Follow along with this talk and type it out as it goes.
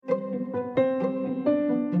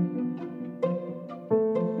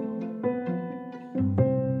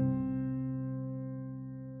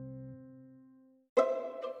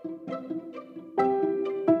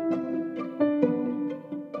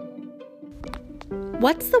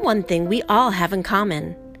What's the one thing we all have in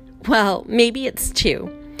common? Well, maybe it's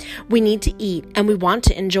two. We need to eat and we want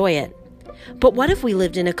to enjoy it. But what if we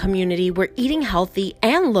lived in a community where eating healthy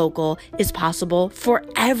and local is possible for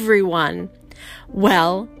everyone?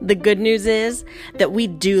 Well, the good news is that we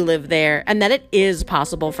do live there and that it is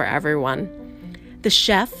possible for everyone. The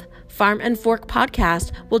Chef Farm and Fork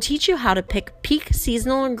podcast will teach you how to pick peak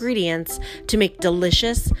seasonal ingredients to make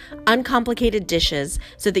delicious, uncomplicated dishes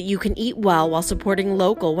so that you can eat well while supporting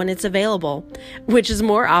local when it's available, which is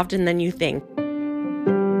more often than you think.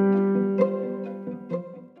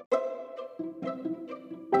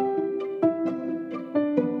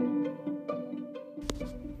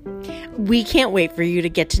 We can't wait for you to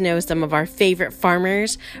get to know some of our favorite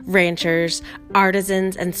farmers, ranchers,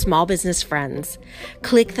 artisans, and small business friends.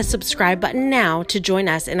 Click the subscribe button now to join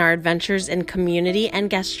us in our adventures in community and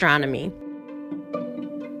gastronomy.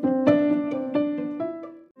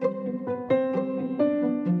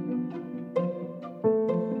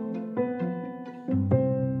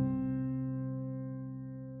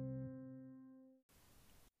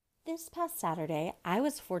 This past Saturday, I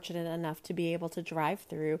was fortunate enough to be able to drive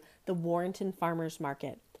through the Warrenton Farmers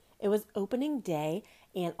Market. It was opening day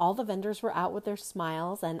and all the vendors were out with their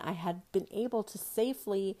smiles, and I had been able to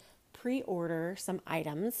safely pre-order some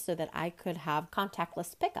items so that I could have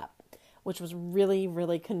contactless pickup, which was really,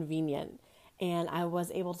 really convenient. And I was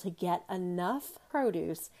able to get enough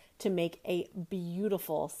produce to make a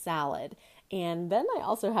beautiful salad. And then I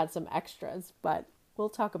also had some extras, but we'll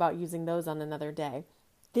talk about using those on another day.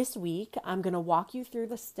 This week, I'm going to walk you through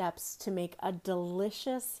the steps to make a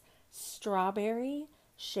delicious strawberry,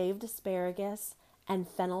 shaved asparagus, and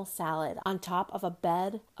fennel salad on top of a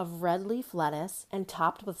bed of red leaf lettuce and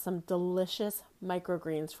topped with some delicious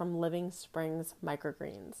microgreens from Living Springs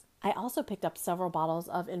Microgreens. I also picked up several bottles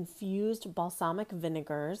of infused balsamic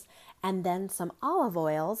vinegars and then some olive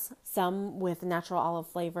oils, some with natural olive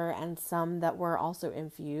flavor and some that were also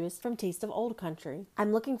infused from Taste of Old Country.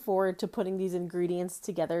 I'm looking forward to putting these ingredients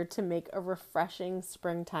together to make a refreshing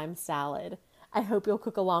springtime salad. I hope you'll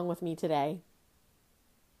cook along with me today.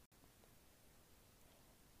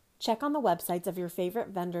 Check on the websites of your favorite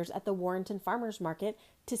vendors at the Warrenton Farmers Market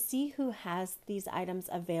to see who has these items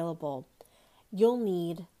available. You'll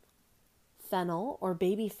need fennel or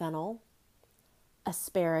baby fennel,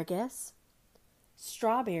 asparagus,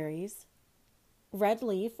 strawberries, red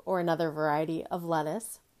leaf or another variety of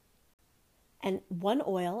lettuce, and one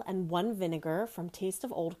oil and one vinegar from Taste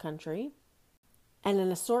of Old Country, and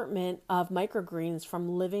an assortment of microgreens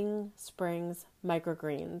from Living Springs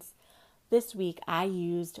Microgreens. This week I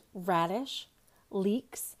used radish,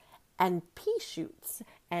 leeks, and pea shoots,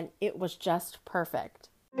 and it was just perfect.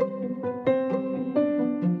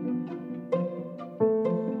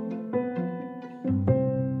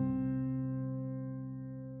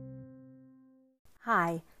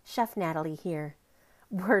 Hi, Chef Natalie here.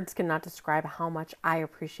 Words cannot describe how much I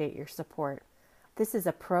appreciate your support. This is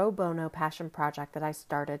a pro bono passion project that I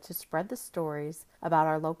started to spread the stories about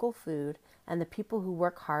our local food and the people who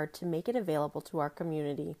work hard to make it available to our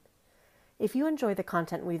community. If you enjoy the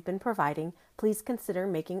content we've been providing, please consider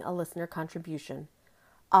making a listener contribution.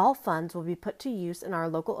 All funds will be put to use in our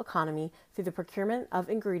local economy through the procurement of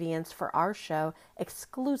ingredients for our show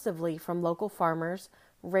exclusively from local farmers,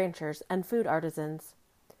 ranchers, and food artisans.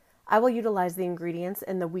 I will utilize the ingredients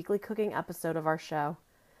in the weekly cooking episode of our show.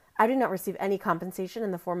 I do not receive any compensation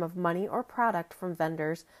in the form of money or product from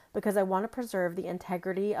vendors because I want to preserve the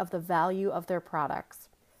integrity of the value of their products.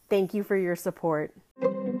 Thank you for your support.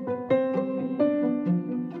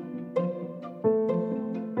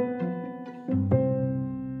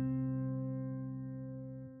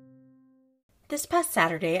 This past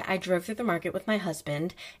Saturday, I drove through the market with my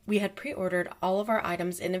husband. We had pre-ordered all of our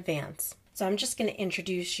items in advance. So I'm just going to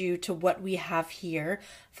introduce you to what we have here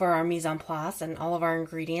for our mise en place and all of our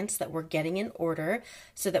ingredients that we're getting in order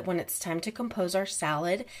so that when it's time to compose our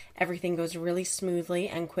salad, everything goes really smoothly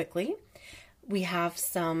and quickly. We have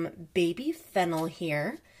some baby fennel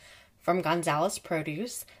here from Gonzalez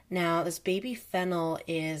Produce. Now, this baby fennel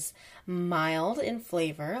is mild in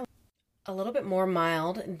flavor, a little bit more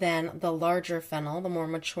mild than the larger fennel, the more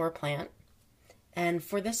mature plant. And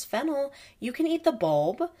for this fennel, you can eat the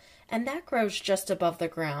bulb, and that grows just above the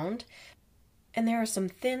ground. And there are some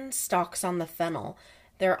thin stalks on the fennel.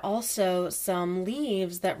 There are also some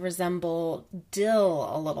leaves that resemble dill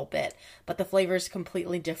a little bit, but the flavor is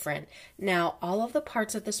completely different. Now, all of the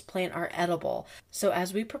parts of this plant are edible, so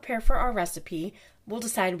as we prepare for our recipe, we'll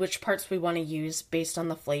decide which parts we want to use based on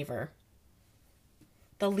the flavor.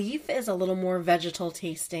 The leaf is a little more vegetal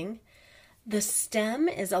tasting. The stem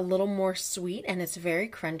is a little more sweet and it's very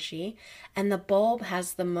crunchy, and the bulb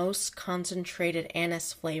has the most concentrated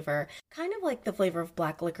anise flavor, kind of like the flavor of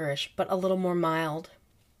black licorice, but a little more mild.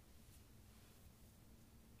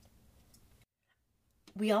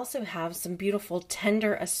 We also have some beautiful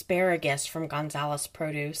tender asparagus from Gonzalez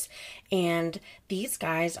Produce, and these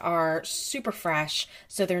guys are super fresh,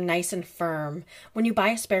 so they're nice and firm. When you buy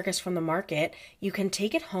asparagus from the market, you can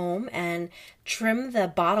take it home and trim the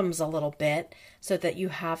bottoms a little bit so that you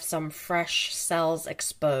have some fresh cells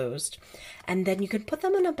exposed. And then you can put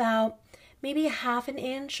them in about maybe a half an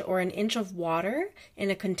inch or an inch of water in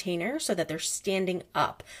a container so that they're standing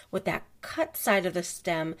up with that cut side of the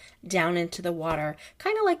stem down into the water,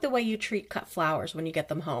 kind of like the way you treat cut flowers when you get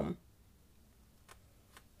them home.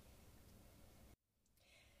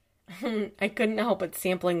 I couldn't help but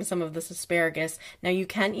sampling some of this asparagus. Now you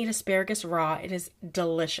can eat asparagus raw. It is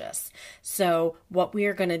delicious. So what we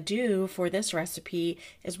are going to do for this recipe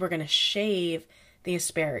is we're going to shave the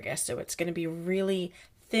asparagus. So it's going to be really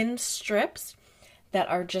thin strips that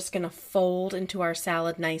are just going to fold into our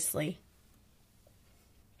salad nicely.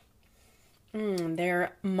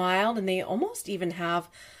 They're mild and they almost even have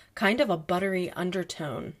kind of a buttery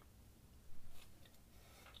undertone.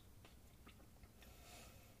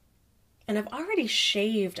 And I've already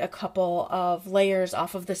shaved a couple of layers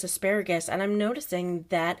off of this asparagus, and I'm noticing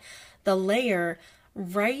that the layer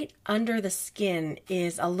right under the skin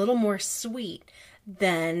is a little more sweet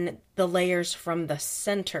than the layers from the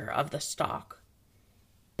center of the stalk.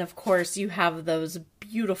 Of course, you have those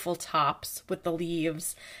beautiful tops with the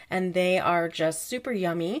leaves, and they are just super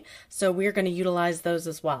yummy, so we're going to utilize those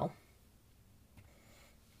as well.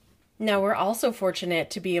 Now, we're also fortunate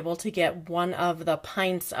to be able to get one of the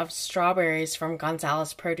pints of strawberries from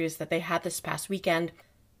Gonzalez Produce that they had this past weekend.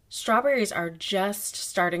 Strawberries are just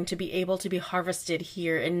starting to be able to be harvested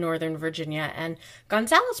here in Northern Virginia, and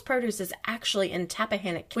Gonzalez Produce is actually in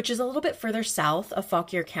Tappahannock, which is a little bit further south of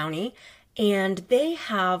Fauquier County, and they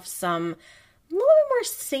have some a little bit more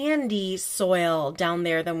sandy soil down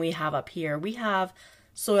there than we have up here. We have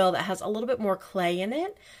soil that has a little bit more clay in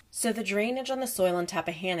it, so the drainage on the soil in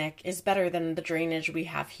Tappahannock is better than the drainage we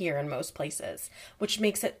have here in most places, which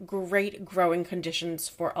makes it great growing conditions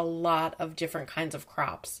for a lot of different kinds of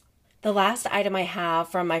crops. The last item I have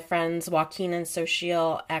from my friends Joaquin and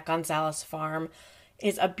Sochil at Gonzalez Farm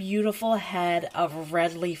is a beautiful head of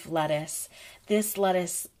red leaf lettuce. This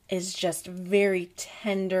lettuce is just very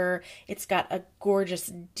tender. It's got a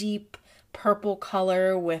gorgeous deep purple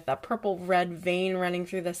color with a purple red vein running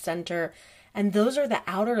through the center, and those are the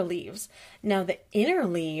outer leaves. Now the inner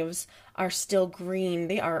leaves are still green.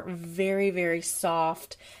 They are very, very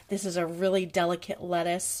soft. This is a really delicate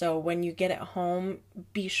lettuce, so when you get it home,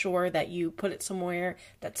 be sure that you put it somewhere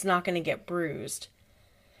that's not going to get bruised.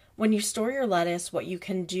 When you store your lettuce, what you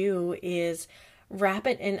can do is wrap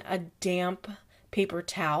it in a damp paper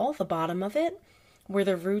towel, the bottom of it, where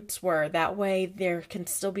the roots were. That way there can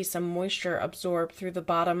still be some moisture absorbed through the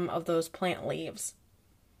bottom of those plant leaves.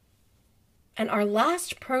 And our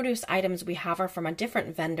last produce items we have are from a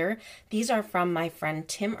different vendor. These are from my friend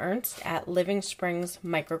Tim Ernst at Living Springs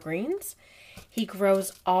Microgreens. He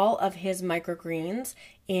grows all of his microgreens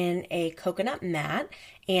in a coconut mat,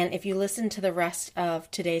 and if you listen to the rest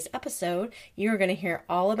of today's episode, you're going to hear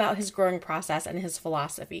all about his growing process and his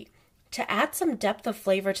philosophy. To add some depth of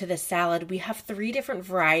flavor to this salad, we have 3 different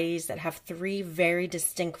varieties that have 3 very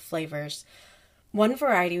distinct flavors. One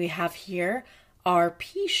variety we have here are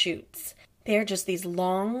pea shoots. They're just these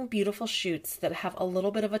long, beautiful shoots that have a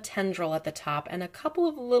little bit of a tendril at the top and a couple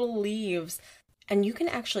of little leaves. And you can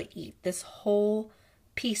actually eat this whole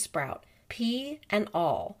pea sprout, pea and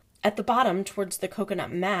all. At the bottom, towards the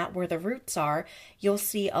coconut mat where the roots are, you'll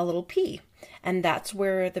see a little pea. And that's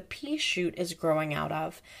where the pea shoot is growing out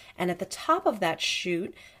of. And at the top of that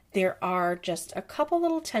shoot, there are just a couple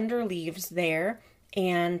little tender leaves there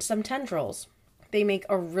and some tendrils. They make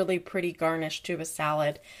a really pretty garnish to a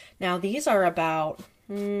salad. Now these are about,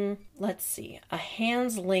 a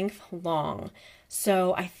hand's length long.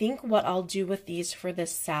 So I think what I'll do with these for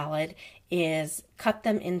this salad is cut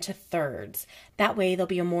them into thirds. That way they'll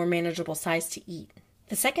be a more manageable size to eat.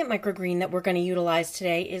 The second microgreen that we're going to utilize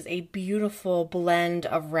today is a beautiful blend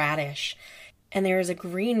of radish. And there is a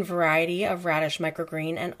green variety of radish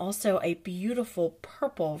microgreen and also a beautiful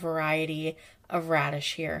purple variety of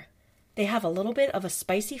radish here. They have a little bit of a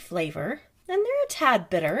spicy flavor, and they're a tad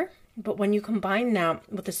bitter, but when you combine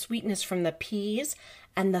that with the sweetness from the peas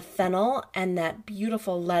and the fennel and that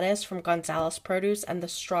beautiful lettuce from Gonzalez Produce and the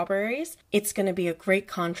strawberries, it's going to be a great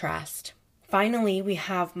contrast. Finally, we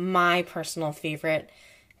have my personal favorite.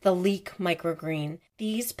 the leek microgreen.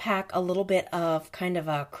 These pack a little bit of kind of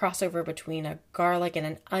a crossover between a garlic and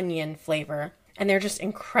an onion flavor. And they're just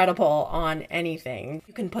incredible on anything.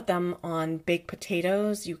 You can put them on baked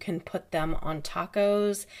potatoes. You can put them on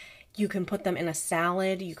tacos. You can put them in a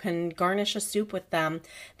salad. You can garnish a soup with them.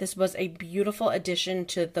 This was a beautiful addition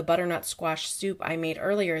to the butternut squash soup I made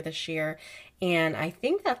earlier this year. And I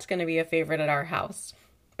think that's going to be a favorite at our house.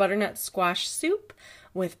 Butternut squash soup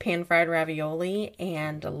with pan-fried ravioli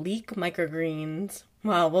and leek microgreens.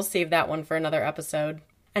 Well, we'll save that one for another episode.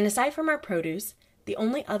 And aside from our produce, the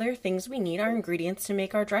only other things we need are ingredients to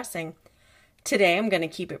make our dressing. Today, I'm going to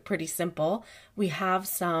keep it pretty simple. We have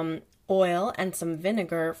some oil and some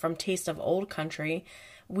vinegar from Taste of Old Country.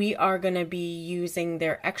 We are going to be using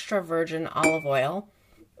their extra virgin olive oil.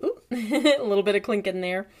 Ooh, a little bit of clinking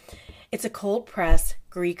there. It's a cold press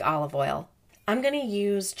Greek olive oil. I'm going to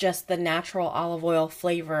use just the natural olive oil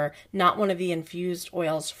flavor, not one of the infused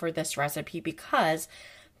oils for this recipe, because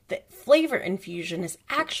the flavor infusion is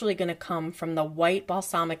actually going to come from the white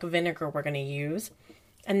balsamic vinegar we're going to use.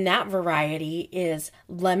 And that variety is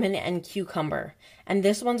lemon and cucumber. And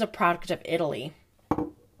this one's a product of Italy.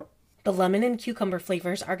 The lemon and cucumber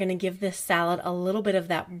flavors are going to give this salad a little bit of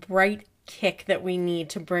that bright kick that we need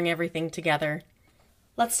to bring everything together.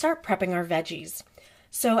 Let's start prepping our veggies.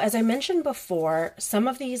 So as I mentioned before, some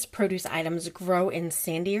of these produce items grow in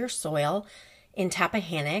sandier soil in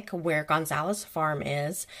Tappahannock, where Gonzalez Farm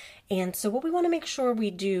is. And so what we want to make sure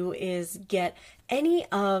we do is get any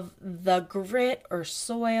of the grit or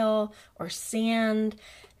soil or sand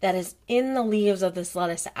that is in the leaves of this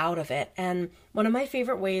lettuce out of it. And one of my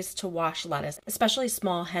favorite ways to wash lettuce, especially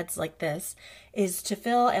small heads like this, is to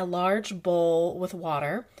fill a large bowl with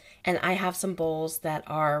water. And I have some bowls that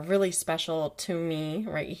are really special to me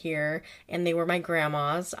right here, and they were my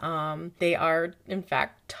grandma's. They are, in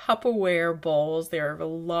fact, Tupperware bowls. They're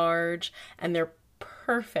large, and they're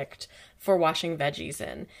perfect for washing veggies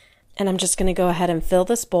in. And I'm just going to go ahead and fill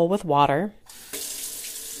this bowl with water.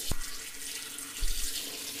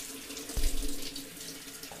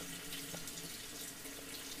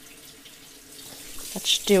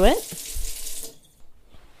 Let's do it.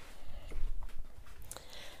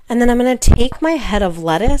 And then I'm going to take my head of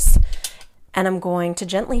lettuce and I'm going to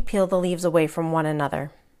gently peel the leaves away from one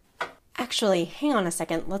another. Actually, hang on a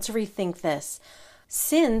second. Let's rethink this.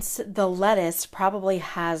 Since the lettuce probably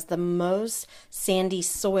has the most sandy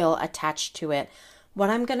soil attached to it, what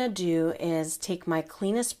I'm going to do is take my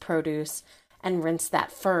cleanest produce and rinse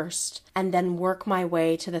that first, and then work my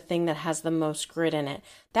way to the thing that has the most grit in it.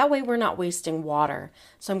 That way we're not wasting water.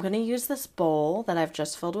 So I'm going to use this bowl that I've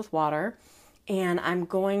just filled with water, and I'm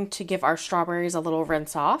going to give our strawberries a little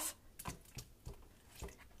rinse off.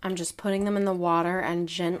 I'm just putting them in the water and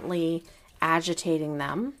gently agitating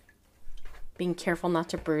them, being careful not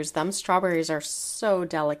to bruise them. Strawberries are so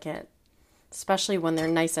delicate, especially when they're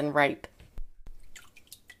nice and ripe.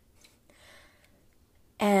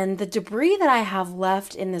 And the debris that I have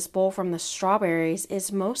left in this bowl from the strawberries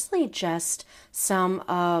is mostly just some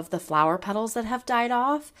of the flower petals that have died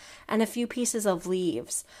off and a few pieces of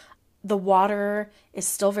leaves. The water is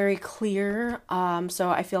still very clear, so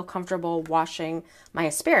I feel comfortable washing my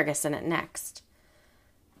asparagus in it next.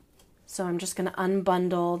 So I'm just going to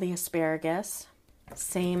unbundle the asparagus.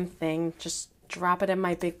 Same thing, just drop it in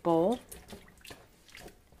my big bowl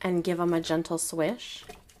and give them a gentle swish.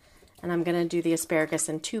 And I'm going to do the asparagus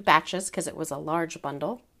in 2 batches because it was a large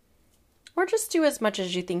bundle. Or just do as much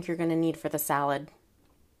as you think you're going to need for the salad.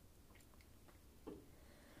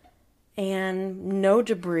 And no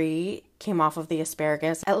debris came off of the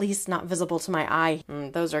asparagus, at least not visible to my eye.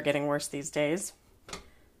 Those are getting worse these days.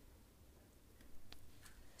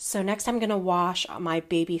 So next I'm going to wash my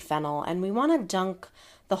baby fennel, and we want to dunk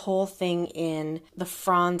the whole thing in, the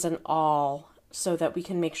fronds and all, so that we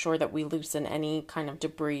can make sure that we loosen any kind of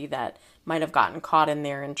debris that might have gotten caught in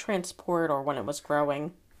there in transport or when it was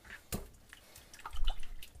growing.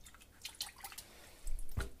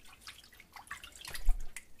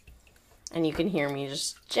 And you can hear me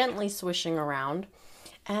just gently swishing around.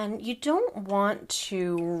 And you don't want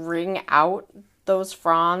to wring out those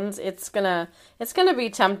fronds. It's gonna be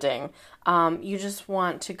tempting. You just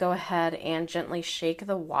want to go ahead and gently shake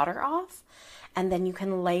the water off, and then you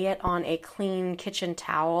can lay it on a clean kitchen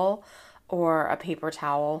towel or a paper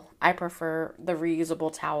towel. I prefer the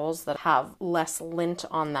reusable towels that have less lint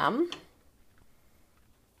on them.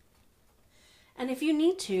 And if you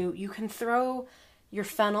need to, you can throw your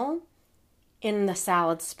fennel in the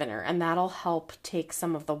salad spinner, and that'll help take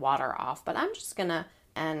some of the water off. But I'm just gonna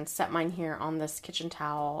set mine here on this kitchen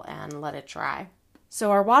towel and let it dry. So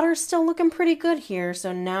our water's still looking pretty good here.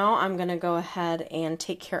 So now I'm gonna go ahead and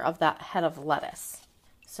take care of that head of lettuce.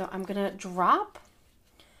 So I'm gonna drop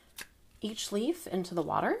each leaf into the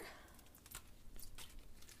water.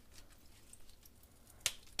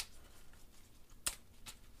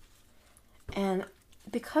 And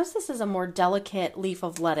because this is a more delicate leaf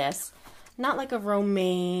of lettuce, not like a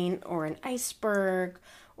romaine or an iceberg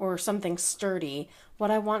or something sturdy,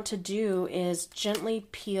 what I want to do is gently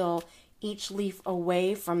peel each leaf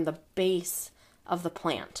away from the base of the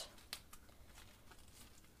plant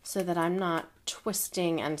so that I'm not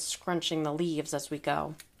twisting and scrunching the leaves as we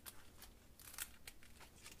go.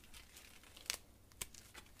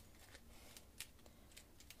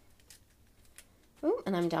 Ooh,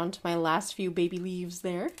 and I'm down to my last few baby leaves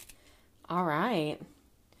there. All right.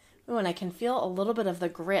 Ooh, and I can feel a little bit of the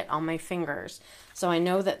grit on my fingers. So I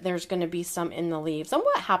know that there's going to be some in the leaves. And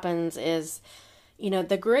what happens is,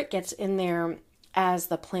 the grit gets in there as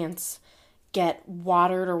the plants get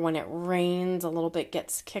watered, or when it rains, a little bit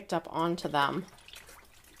gets kicked up onto them.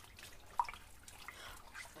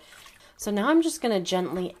 So now I'm just going to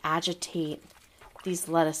gently agitate these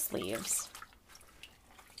lettuce leaves.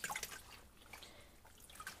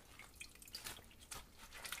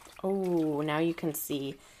 Oh, now you can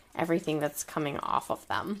see everything that's coming off of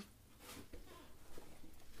them.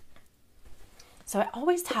 So I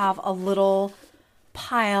always have a little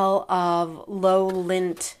pile of low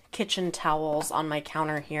lint kitchen towels on my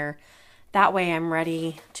counter here. That way I'm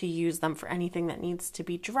ready to use them for anything that needs to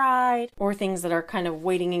be dried or things that are kind of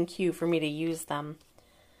waiting in queue for me to use them.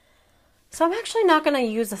 So I'm actually not going to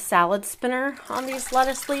use a salad spinner on these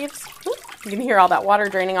lettuce leaves. Ooh, you can hear all that water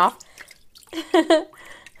draining off.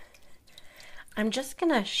 I'm just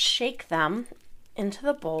going to shake them into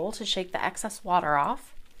the bowl to shake the excess water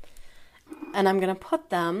off. And I'm going to put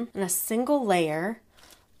them in a single layer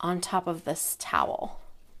on top of this towel.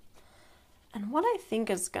 And what I think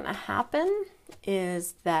is going to happen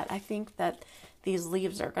is that I think that these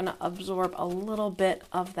leaves are going to absorb a little bit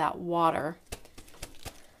of that water.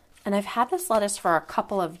 And I've had this lettuce for a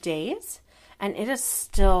couple of days, and it is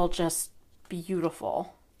still just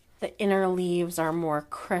beautiful. The inner leaves are more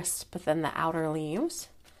crisp than the outer leaves.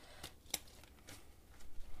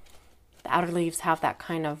 The outer leaves have that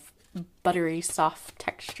kind of buttery, soft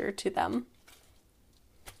texture to them.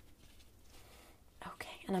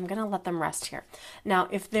 Okay, and I'm going to let them rest here. Now,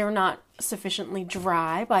 if they're not sufficiently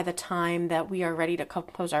dry by the time that we are ready to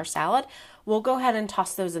compose our salad, we'll go ahead and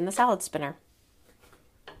toss those in the salad spinner.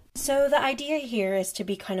 So the idea here is to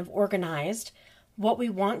be kind of organized. What we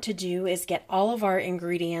want to do is get all of our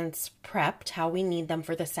ingredients prepped how we need them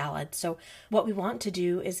for the salad. So what we want to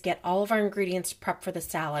do is get all of our ingredients prepped for the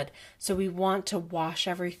salad. So we want to wash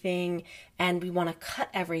everything and we want to cut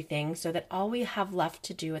everything so that all we have left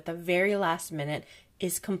to do at the very last minute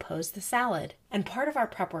is compose the salad. And part of our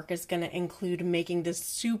prep work is going to include making this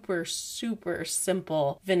super, super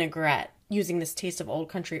simple vinaigrette using this Taste of Old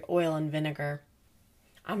Country oil and vinegar.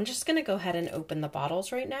 I'm just going to go ahead and open the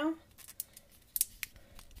bottles right now.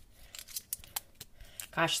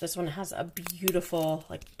 Gosh, this one has a beautiful,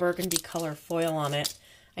 like, burgundy color foil on it.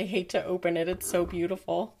 I hate to open it. It's so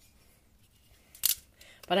beautiful.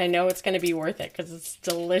 But I know it's going to be worth it because it's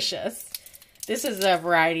delicious. This is a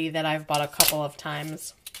variety that I've bought a couple of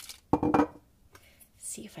times.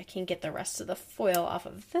 See if I can get the rest of the foil off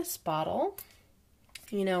of this bottle.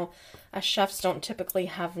 Us chefs don't typically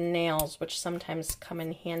have nails, which sometimes come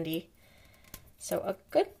in handy. So a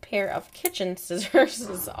good pair of kitchen scissors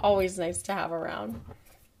is always nice to have around.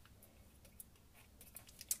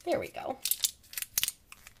 There we go.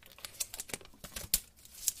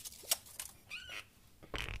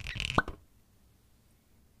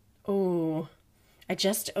 Ooh, I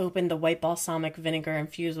just opened the white balsamic vinegar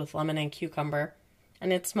infused with lemon and cucumber,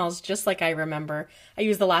 and it smells just like I remember. I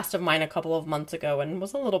used the last of mine a couple of months ago and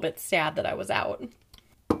was a little bit sad that I was out.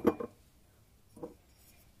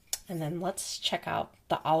 And then let's check out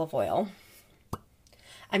the olive oil.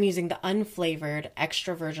 I'm using the unflavored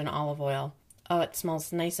extra virgin olive oil. Oh, it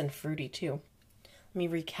smells nice and fruity too. Let me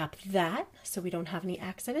recap that so we don't have any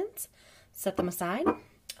accidents. Set them aside.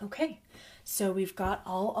 Okay, so we've got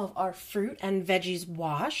all of our fruit and veggies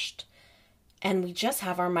washed, and we just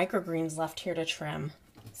have our microgreens left here to trim.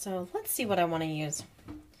 So let's see what I want to use.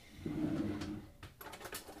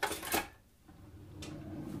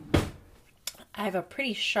 I have a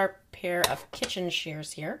pretty sharp pair of kitchen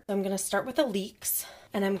shears here. So I'm going to start with the leeks,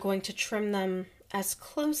 and I'm going to trim them as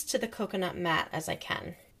close to the coconut mat as I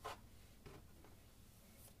can.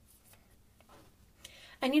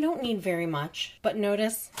 And you don't need very much, but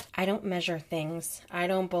notice I don't measure things. I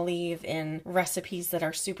don't believe in recipes that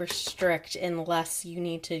are super strict unless you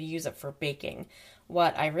need to use it for baking.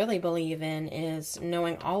 What I really believe in is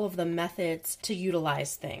knowing all of the methods to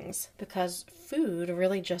utilize things, because food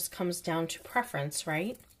really just comes down to preference,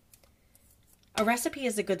 right? A recipe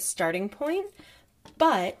is a good starting point,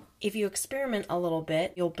 but if you experiment a little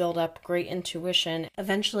bit, you'll build up great intuition.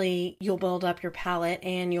 Eventually, you'll build up your palate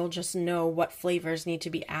and you'll just know what flavors need to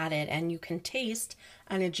be added, and you can taste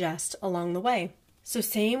and adjust along the way. So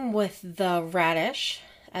same with the radish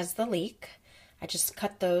as the leek. I just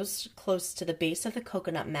cut those close to the base of the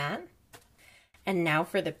coconut mat. And now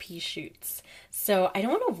for the pea shoots. So I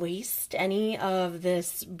don't want to waste any of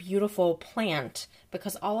this beautiful plant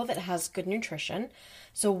because all of it has good nutrition.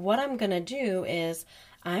 So what I'm going to do is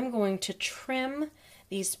I'm going to trim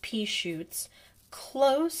these pea shoots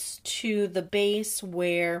close to the base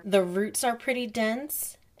where the roots are pretty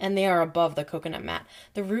dense, and they are above the coconut mat.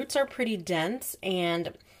 The roots are pretty dense,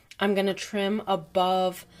 and I'm going to trim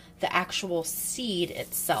above the actual seed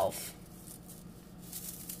itself.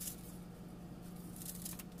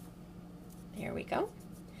 There we go.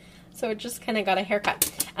 So it just kind of got a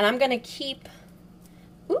haircut. And I'm going to keep,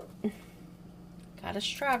 got a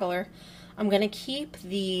straggler. I'm going to keep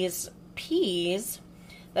these peas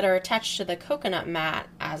that are attached to the coconut mat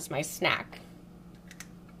as my snack.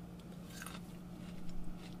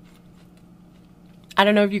 I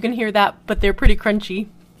don't know if you can hear that, but they're pretty crunchy.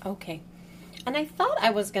 Okay. And I thought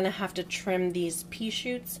I was going to have to trim these pea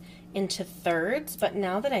shoots into thirds, but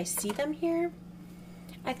now that I see them here,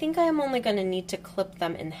 I think I am only going to need to clip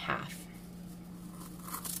them in half.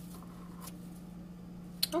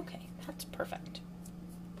 Okay, that's perfect.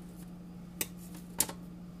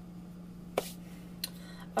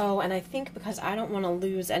 Oh, and I think because I don't want to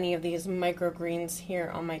lose any of these microgreens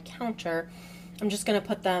here on my counter, I'm just going to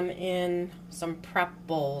put them in some prep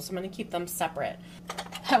bowls. I'm going to keep them separate.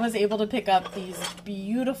 I was able to pick up these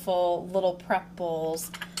beautiful little prep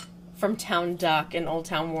bowls from Town Duck in Old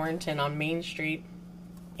Town Warrenton on Main Street.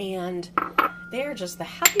 And they're just the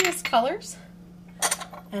happiest colors.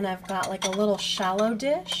 And I've got like a little shallow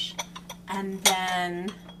dish, and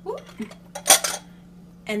then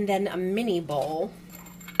a mini bowl,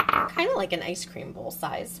 kind of like an ice cream bowl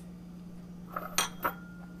size.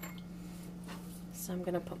 So I'm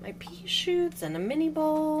gonna put my pea shoots in a mini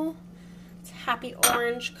bowl. It's happy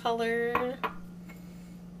orange color.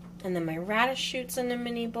 And then my radish shoots in a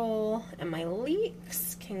mini bowl, and my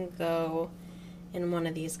leeks can go in one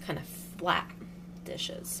of these kind of flat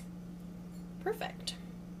dishes. Perfect.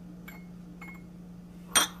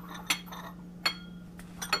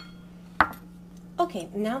 Okay,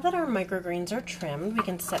 now that our microgreens are trimmed, we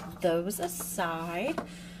can set those aside.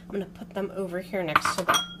 I'm going to put them over here next to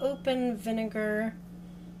the open vinegar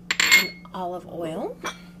and olive oil.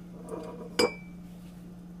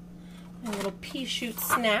 My little pea shoot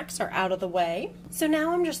snacks are out of the way. So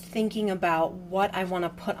now I'm just thinking about what I want to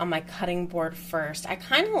put on my cutting board first. I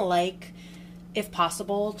kind of like, if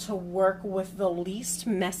possible, to work with the least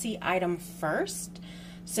messy item first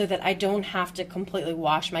so that I don't have to completely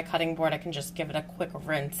wash my cutting board. I can just give it a quick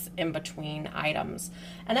rinse in between items.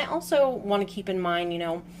 And I also want to keep in mind,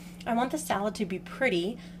 I want the salad to be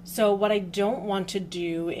pretty, so what I don't want to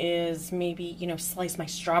do is maybe, slice my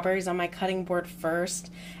strawberries on my cutting board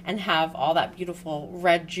first and have all that beautiful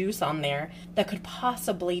red juice on there that could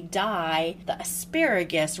possibly dye the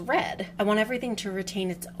asparagus red. I want everything to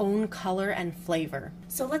retain its own color and flavor.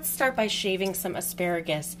 So let's start by shaving some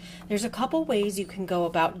asparagus. There's a couple ways you can go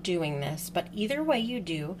about doing this, but either way you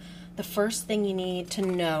do, the first thing you need to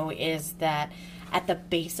know is that at the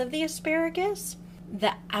base of the asparagus,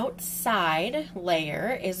 the outside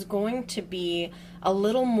layer is going to be a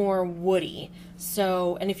little more woody.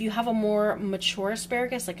 So, and if you have a more mature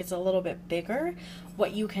asparagus, like it's a little bit bigger,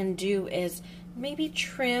 what you can do is maybe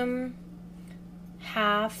trim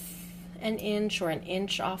half an inch or an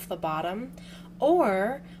inch off the bottom,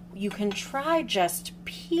 or you can try just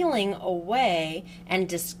peeling away and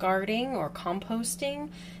discarding or composting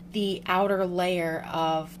the outer layer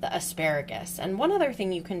of the asparagus. And one other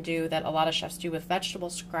thing you can do that a lot of chefs do with vegetable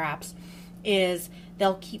scraps is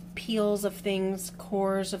they'll keep peels of things,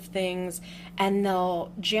 cores of things, and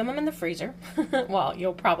they'll jam them in the freezer. Well,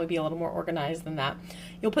 you'll probably be a little more organized than that.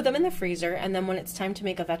 You'll put them in the freezer, and then when it's time to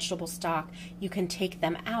make a vegetable stock, you can take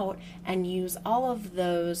them out and use all of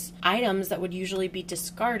those items that would usually be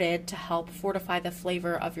discarded to help fortify the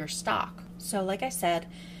flavor of your stock. So like I said,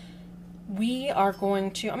 we are going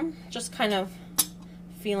to, I'm just kind of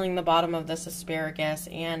feeling the bottom of this asparagus,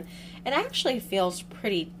 and it actually feels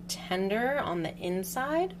pretty tender on the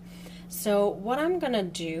inside. So what I'm gonna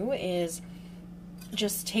do is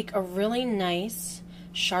just take a really nice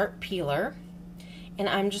sharp peeler, and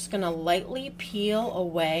I'm just gonna lightly peel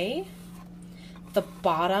away the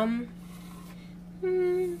bottom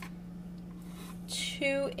 2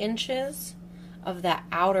 inches of that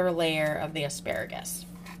outer layer of the asparagus.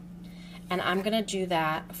 And I'm gonna do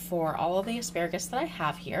that for all of the asparagus that I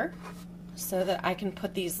have here, so that I can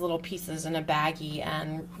put these little pieces in a baggie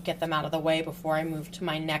and get them out of the way before I move to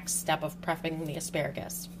my next step of prepping the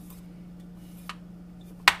asparagus.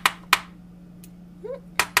 Got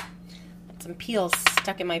some peels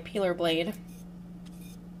stuck in my peeler blade.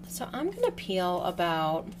 So I'm gonna peel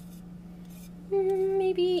about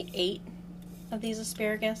maybe 8 of these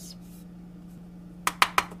asparagus.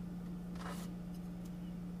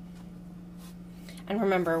 And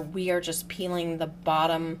remember, we are just peeling the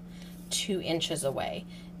bottom 2 inches away,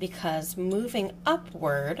 because moving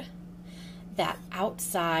upward, that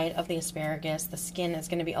outside of the asparagus, the skin is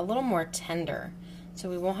going to be a little more tender, so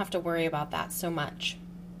we won't have to worry about that so much.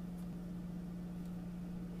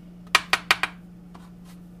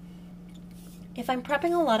 If I'm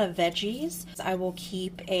prepping a lot of veggies, I will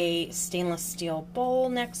keep a stainless steel bowl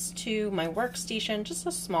next to my workstation, just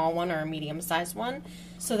a small one or a medium-sized one,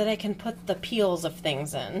 so that I can put the peels of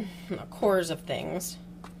things in, the cores of things.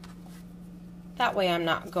 That way I'm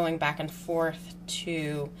not going back and forth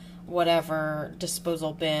to whatever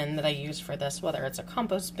disposal bin that I use for this, whether it's a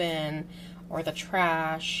compost bin or the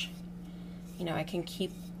trash. You know, I can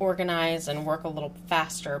keep organized and work a little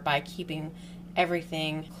faster by keeping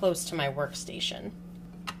everything close to my workstation.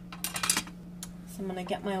 So I'm gonna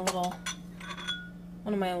get my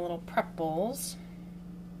one of my little prep bowls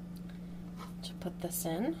to put this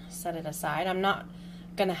in, set it aside. I'm not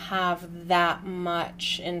gonna have that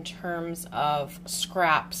much in terms of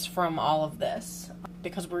scraps from all of this,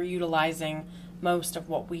 because we're utilizing most of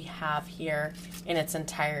what we have here in its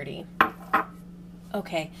entirety.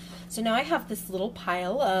 Okay, so now I have this little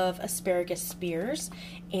pile of asparagus spears,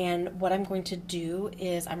 and what I'm going to do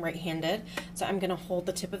is, I'm right-handed, so I'm gonna hold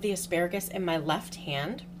the tip of the asparagus in my left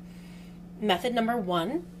hand. Method number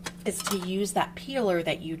 1 is to use that peeler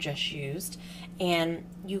that you just used, and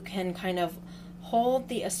you can kind of hold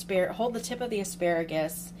the tip of the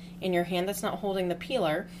asparagus in your hand that's not holding the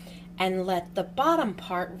peeler, and let the bottom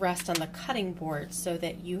part rest on the cutting board so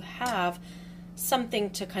that you have something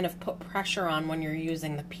to kind of put pressure on when you're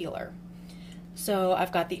using the peeler. So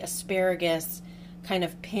I've got the asparagus kind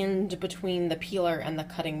of pinned between the peeler and the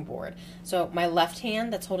cutting board. So my left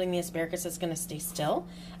hand that's holding the asparagus is going to stay still,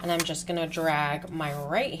 and I'm just going to drag my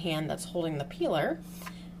right hand that's holding the peeler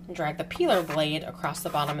and drag the peeler blade across the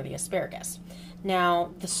bottom of the asparagus. Now,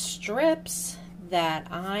 the strips that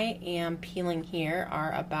I am peeling here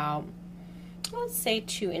are about, let's say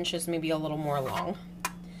 2 inches, maybe a little more long.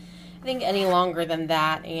 I think any longer than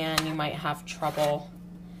that and you might have trouble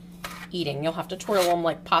eating. You'll have to twirl them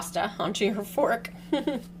like pasta onto your fork.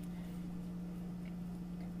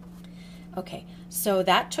 Okay, so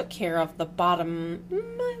that took care of the bottom,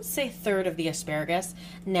 let's say third of the asparagus.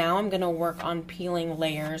 Now I'm going to work on peeling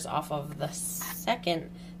layers off of the second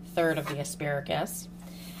third of the asparagus.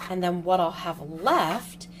 And then what I'll have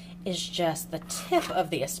left is just the tip of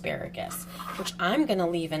the asparagus, which I'm going to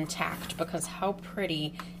leave intact, because how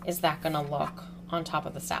pretty is that going to look on top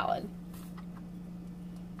of the salad?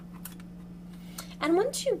 And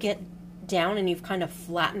once you get down and you've kind of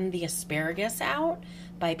flattened the asparagus out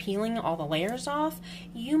by peeling all the layers off,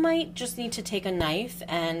 you might just need to take a knife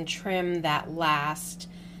and trim that last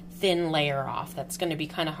thin layer off. That's going to be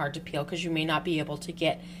kind of hard to peel because you may not be able to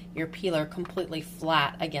get your peeler completely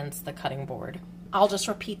flat against the cutting board. I'll just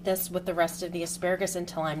repeat this with the rest of the asparagus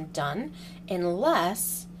until I'm done,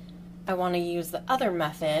 unless I want to use the other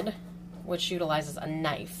method, which utilizes a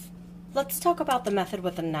knife. Let's talk about the method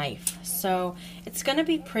with a knife. So it's going to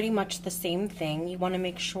be pretty much the same thing. You want to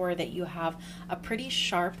make sure that you have a pretty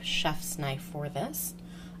sharp chef's knife for this.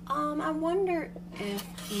 I wonder if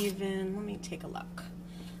even, let me take a look,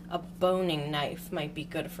 a boning knife might be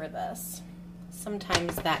good for this.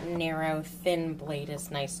 Sometimes that narrow, thin blade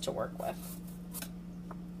is nice to work with.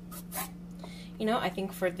 You know, I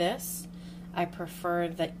think for this, I prefer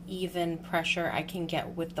the even pressure I can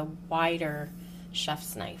get with the wider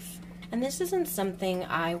chef's knife. And this isn't something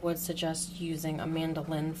I would suggest using a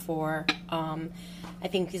mandolin for. I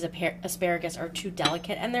think these asparagus are too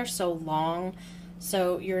delicate and they're so long,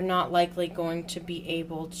 so you're not likely going to be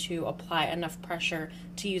able to apply enough pressure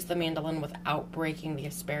to use the mandolin without breaking the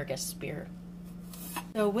asparagus spear.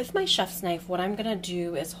 So with my chef's knife, what I'm going to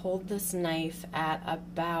do is hold this knife at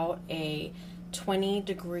about a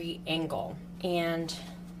 20-degree angle. And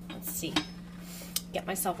let's see, get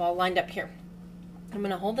myself all lined up here. I'm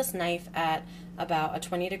going to hold this knife at about a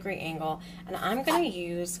 20-degree angle, and I'm going to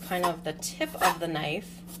use kind of the tip of the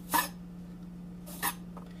knife,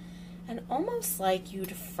 and almost like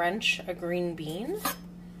you'd French a green bean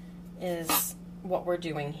is what we're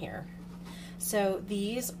doing here. So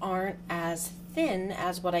these aren't as thin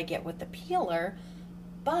as what I get with the peeler,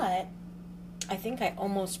 but I think I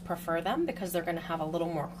almost prefer them because they're going to have a little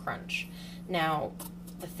more crunch. Now,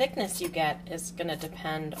 the thickness you get is going to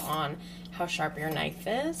depend on how sharp your knife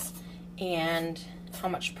is and how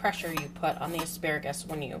much pressure you put on the asparagus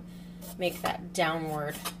when you make that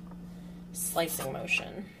downward slicing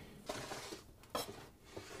motion.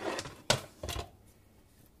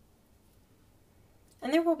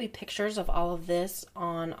 And there will be pictures of all of this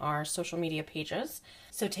on our social media pages,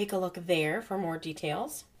 so take a look there for more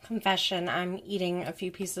details. Confession, I'm eating a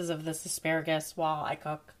few pieces of this asparagus while I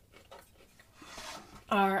cook.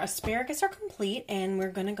 Our asparagus are complete, and we're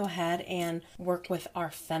going to go ahead and work with our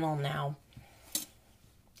fennel now.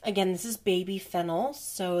 Again, this is baby fennel,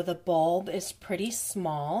 so the bulb is pretty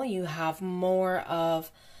small. You have more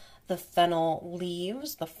of the fennel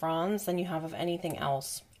leaves, the fronds, than you have of anything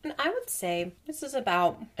else. And I would say this is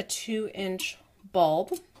about a 2-inch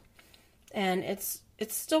bulb, and it's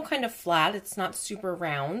still kind of flat. It's not super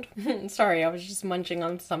round. Sorry, I was just munching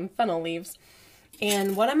on some fennel leaves.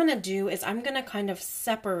 And what I'm going to do is I'm going to kind of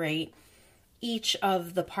separate each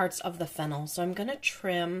of the parts of the fennel. So I'm going to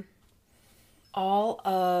trim all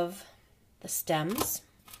of the stems,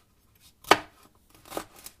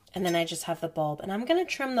 and then I just have the bulb. And I'm going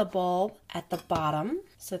to trim the bulb at the bottom,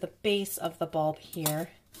 so the base of the bulb here.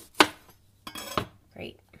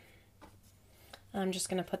 Great. I'm just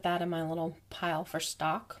going to put that in my little pile for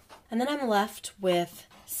stock. And then I'm left with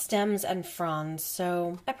stems and fronds.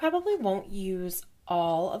 So I probably won't use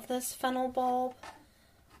all of this fennel bulb.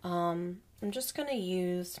 I'm just going to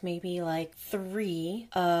use maybe like 3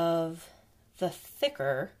 of the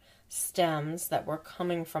thicker stems that were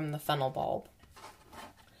coming from the fennel bulb.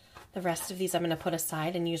 The rest of these I'm going to put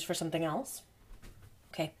aside and use for something else.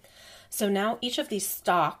 Okay. So now each of these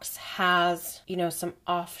stalks has, some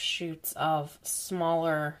offshoots of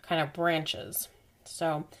smaller kind of branches.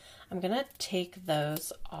 So I'm going to take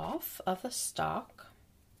those off of the stalk.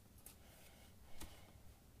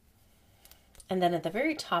 And then at the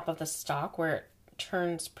very top of the stalk, where it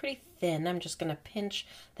turns pretty thin, I'm just going to pinch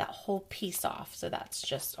that whole piece off. So that's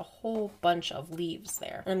just a whole bunch of leaves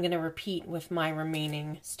there. And I'm going to repeat with my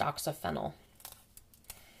remaining stalks of fennel.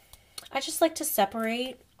 I just like to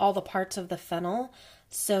separate all the parts of the fennel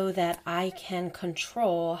so that I can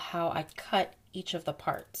control how I cut each of the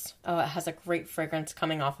parts. Oh, it has a great fragrance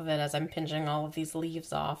coming off of it as I'm pinching all of these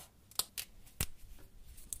leaves off.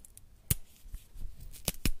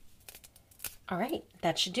 All right,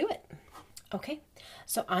 that should do it. Okay,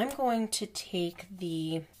 so I'm going to take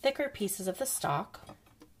the thicker pieces of the stalk,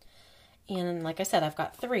 and like I said, I've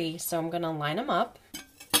got 3, so I'm going to line them up.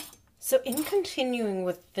 So in continuing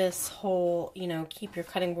with this whole, keep your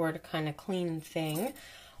cutting board kind of clean thing,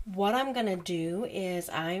 what I'm going to do is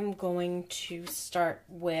I'm going to start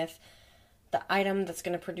with the item that's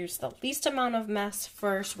going to produce the least amount of mess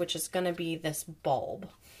first, which is going to be this bulb.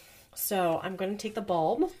 So I'm going to take the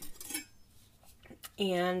bulb,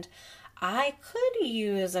 and I could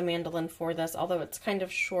use a mandolin for this, although it's kind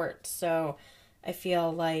of short, so I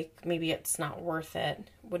feel like maybe it's not worth it.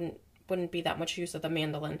 Wouldn't be that much use of the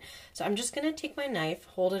mandolin. So I'm just going to take my knife,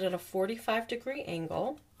 hold it at a 45-degree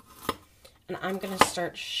angle, and I'm going to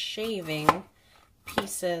start shaving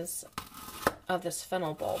pieces of this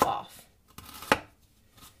fennel bulb off.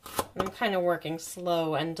 And I'm kind of working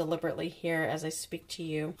slow and deliberately here as I speak to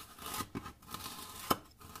you.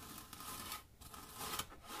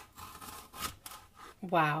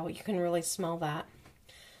 Wow, you can really smell that.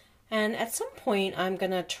 And at some point, I'm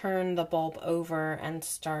going to turn the bulb over and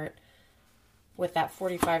start with that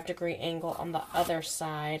 45-degree angle on the other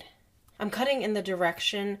side. I'm cutting in the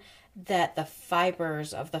direction that the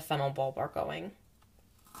fibers of the fennel bulb are going.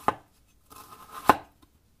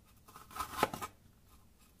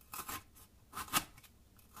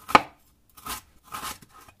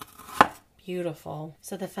 Beautiful.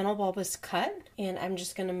 So the fennel bulb is cut, and I'm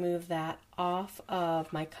just going to move that off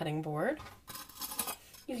of my cutting board.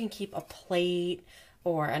 You can keep a plate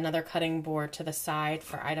or another cutting board to the side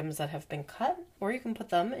for items that have been cut, or you can put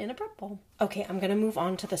them in a prep bowl. Okay, I'm going to move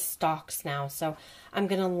on to the stalks now. So I'm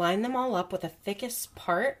going to line them all up with the thickest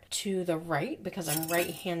part to the right because I'm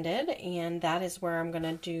right-handed, and that is where I'm going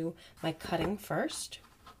to do my cutting first.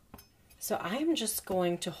 So I'm just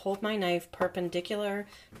going to hold my knife perpendicular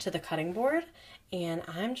to the cutting board, and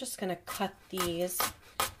I'm just going to cut these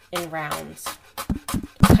in rounds.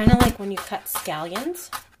 kind of like when you cut scallions.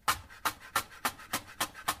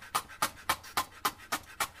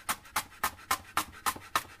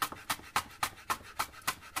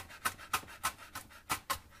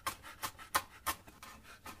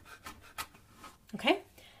 Okay,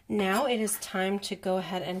 now it is time to go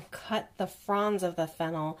ahead and cut the fronds of the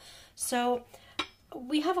fennel. So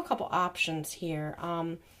we have a couple options here.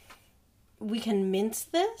 We can mince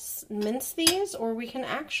these, or we can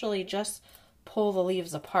actually just pull the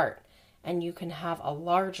leaves apart and you can have a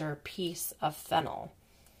larger piece of fennel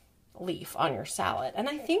leaf on your salad. And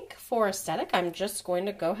I think for aesthetic, I'm just going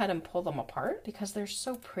to go ahead and pull them apart because they're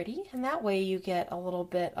so pretty. And that way you get a little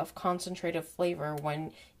bit of concentrated flavor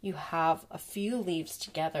when you have a few leaves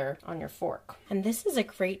together on your fork. And this is a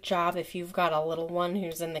great job if you've got a little one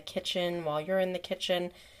who's in the kitchen while you're in the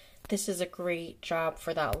kitchen. This is a great job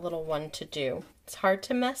for that little one to do. It's hard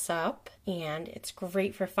to mess up and it's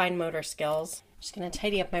great for fine motor skills. I'm just going to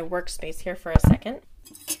tidy up my workspace here for a second.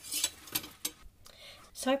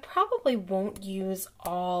 So I probably won't use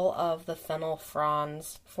all of the fennel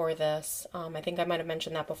fronds for this. I think I might have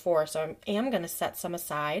mentioned that before, so I am going to set some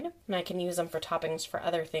aside, and I can use them for toppings for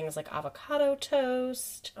other things like avocado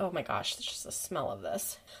toast. Oh my gosh, it's just the smell of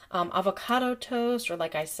this. Avocado toast, or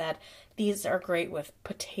like I said, these are great with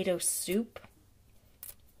potato soup.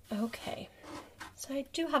 Okay, so I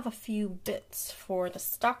do have a few bits for the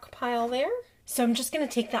stockpile there. So I'm just going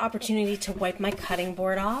to take the opportunity to wipe my cutting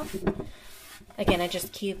board off. Again, I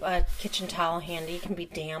just keep a kitchen towel handy. It can be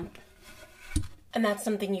damp. And that's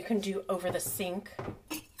something you can do over the sink.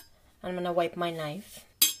 I'm going to wipe my knife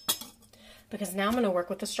because now I'm going to work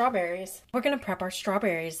with the strawberries. We're going to prep our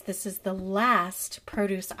strawberries. This is the last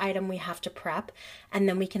produce item we have to prep, and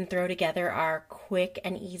then we can throw together our quick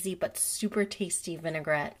and easy but super tasty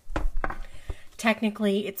vinaigrette.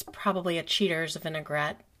 Technically, it's probably a cheater's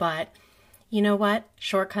vinaigrette, but you know what?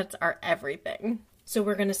 Shortcuts are everything. So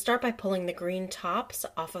we're going to start by pulling the green tops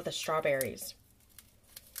off of the strawberries.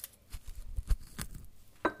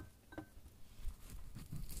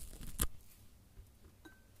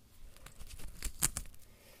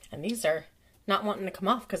 And these are not wanting to come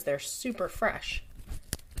off because they're super fresh.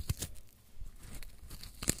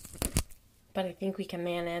 But I think we can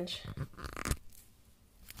manage.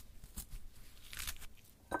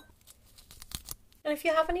 And if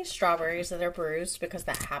you have any strawberries that are bruised, because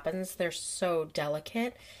that happens, they're so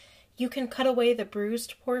delicate, you can cut away the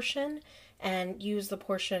bruised portion and use the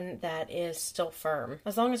portion that is still firm.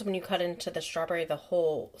 As long as when you cut into the strawberry, the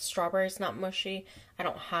whole strawberry is not mushy. I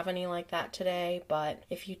don't have any like that today, but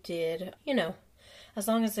if you did, you know, as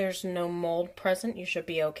long as there's no mold present, you should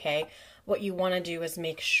be okay. What you want to do is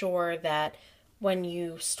make sure that when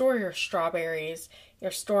you store your strawberries, you're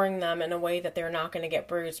storing them in a way that they're not going to get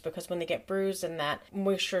bruised, because when they get bruised and that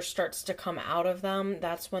moisture starts to come out of them,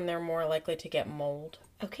 that's when they're more likely to get mold.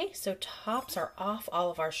 Okay, so tops are off all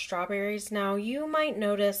of our strawberries. Now, you might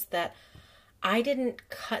notice that I didn't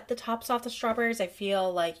cut the tops off the strawberries. I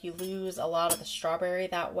feel like you lose a lot of the strawberry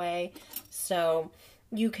that way. So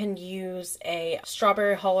you can use a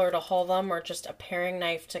strawberry huller to hull them, or just a paring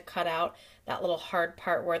knife to cut out that little hard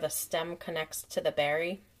part where the stem connects to the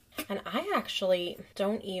berry. And I actually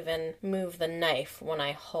don't even move the knife when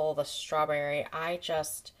I hull the strawberry. I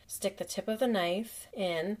just stick the tip of the knife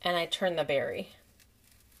in and I turn the berry.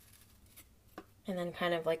 And then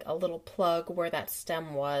kind of like a little plug where that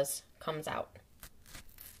stem was comes out.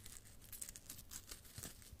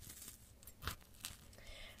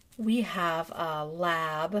 We have a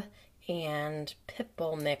Lab and Pit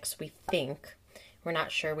Bull mix, we think. We're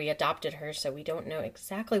not sure. We adopted her, so we don't know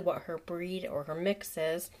exactly what her breed or her mix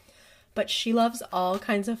is. But she loves all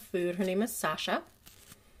kinds of food. Her name is Sasha.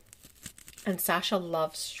 And Sasha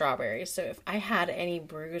loves strawberries. So if I had any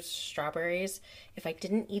bruised strawberries, if I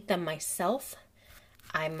didn't eat them myself,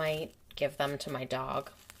 I might give them to my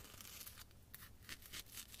dog.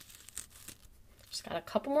 Just got a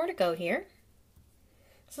couple more to go here.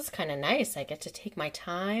 This is kind of nice. I get to take my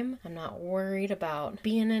time. I'm not worried about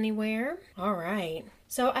being anywhere. All right.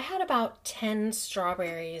 So I had about 10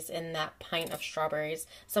 strawberries in that pint of strawberries.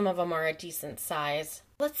 Some of them are a decent size.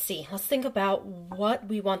 Let's see. Let's think about what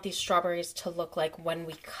we want these strawberries to look like when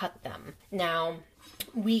we cut them. Now,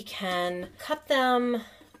 we can cut them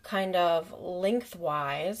kind of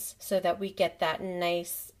lengthwise so that we get that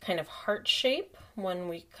nice kind of heart shape when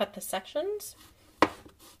we cut the sections.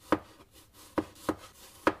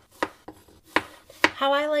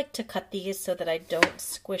 How I like to cut these so that I don't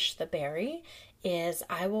squish the berry is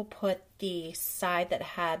I will put the side that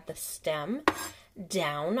had the stem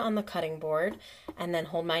down on the cutting board and then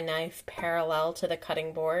hold my knife parallel to the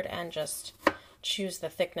cutting board and just choose the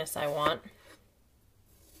thickness I want.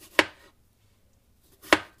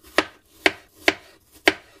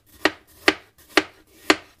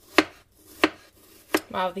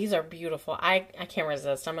 Wow, these are beautiful. I can't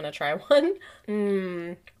resist. I'm going to try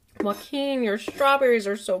one. Joaquin, your strawberries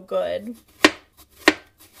are so good.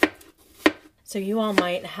 So you all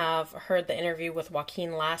might have heard the interview with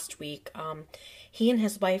Joaquin last week. He and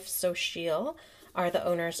his wife, Xochitl, are the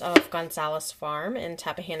owners of Gonzales Farm in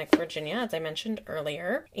Tappahannock, Virginia, as I mentioned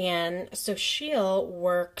earlier. And Xochitl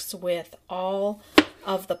works with all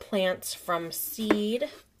of the plants from seed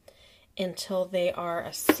until they are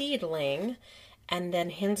a seedling, and then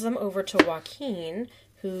hands them over to Joaquin,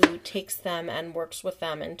 who takes them and works with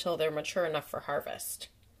them until they're mature enough for harvest.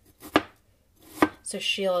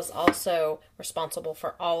 Xochitl is also responsible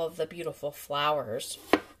for all of the beautiful flowers.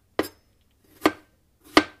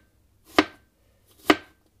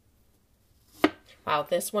 Wow,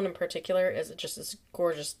 this one in particular is just this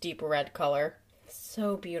gorgeous deep red color.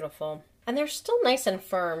 So beautiful. And they're still nice and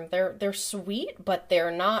firm. They're sweet, but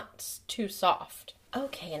they're not too soft.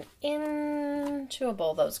 Okay, and into a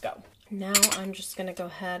bowl those go. Now I'm just going to go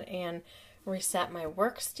ahead and reset my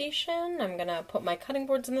workstation. I'm going to put my cutting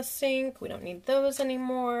boards in the sink. We don't need those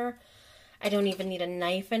anymore. I don't even need a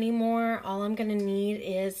knife anymore. All I'm going to need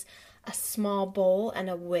is a small bowl and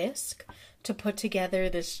a whisk to put together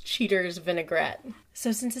this Cheater's vinaigrette.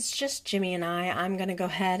 So since it's just Jimmy and I'm going to go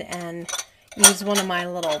ahead and use one of my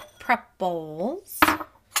little prep bowls.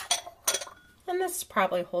 And this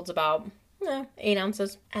probably holds about 8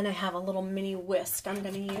 ounces. And I have a little mini whisk I'm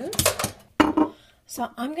going to use. So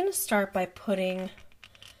I'm going to start by putting,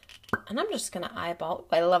 and I'm just going to eyeball.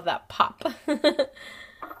 I love that pop.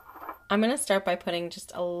 I'm going to start by putting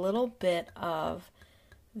just a little bit of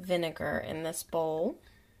vinegar in this bowl.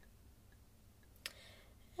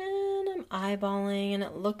 And I'm eyeballing, and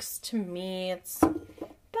it looks to me it's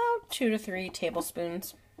about 2 to 3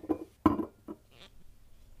 tablespoons.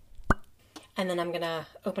 And then I'm going to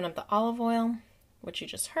open up the olive oil, which you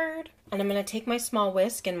just heard. And I'm going to take my small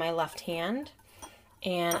whisk in my left hand,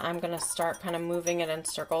 and I'm going to start kind of moving it in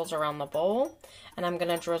circles around the bowl. And I'm going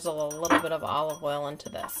to drizzle a little bit of olive oil into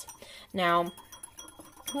this. Now,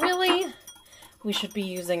 really, we should be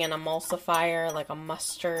using an emulsifier like a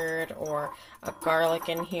mustard or a garlic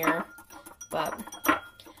in here. But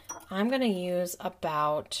I'm going to use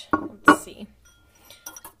about, let's see,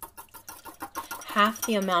 half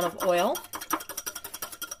the amount of oil,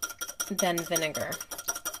 then vinegar.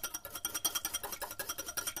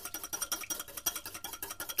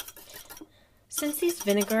 Since these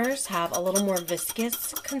vinegars have a little more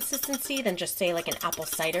viscous consistency than just say like an apple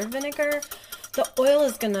cider vinegar, the oil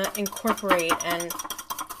is going to incorporate and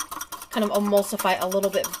kind of emulsify a little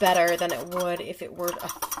bit better than it would if it were a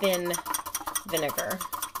thin vinegar.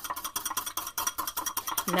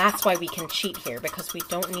 And that's why we can cheat here, because we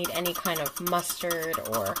don't need any kind of mustard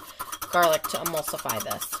or garlic to emulsify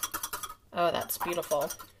this. Oh, that's beautiful.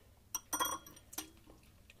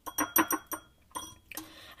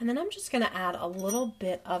 And then I'm just going to add a little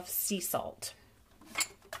bit of sea salt.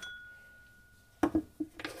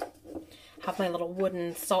 Have my little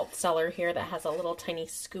wooden salt cellar here that has a little tiny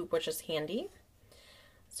scoop, which is handy.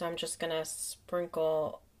 So I'm just going to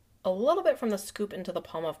sprinkle a little bit from the scoop into the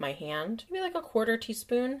palm of my hand, maybe like a 1/4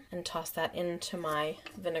 teaspoon, and toss that into my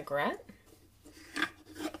vinaigrette.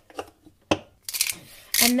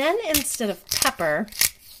 And then instead of pepper,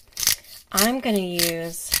 I'm going to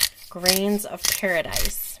use Grains of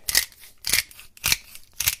Paradise.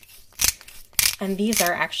 And these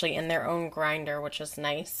are actually in their own grinder, which is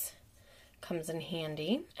nice. Comes in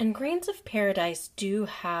handy. And Grains of Paradise do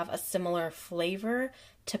have a similar flavor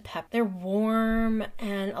to pepper. They're warm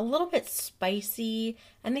and a little bit spicy,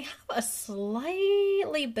 and they have a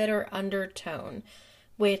slightly bitter undertone,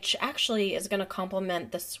 which actually is going to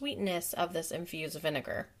complement the sweetness of this infused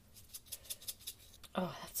vinegar.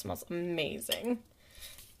 Oh, that smells amazing.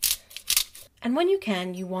 And when you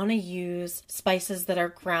can, you want to use spices that are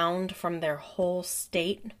ground from their whole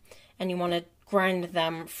state, and you want to grind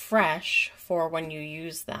them fresh for when you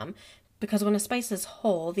use them. Because when a spice is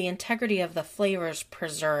whole, the integrity of the flavor is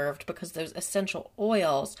preserved because those essential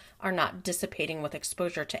oils are not dissipating with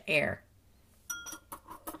exposure to air.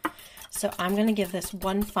 So I'm going to give this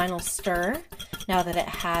one final stir now that it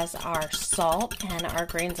has our salt and our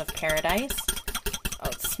Grains of Paradise. Oh,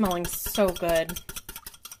 it's smelling so good.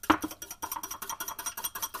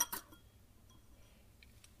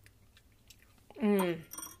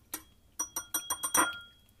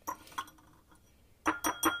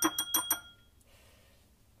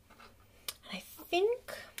 I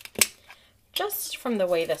think, just from the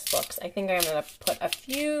way this looks, I think I'm going to put a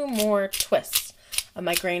few more twists of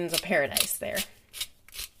my Grains of Paradise there.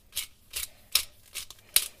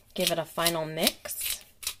 Give it a final mix,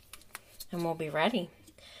 and we'll be ready.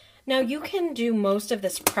 Now you can do most of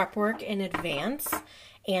this prep work in advance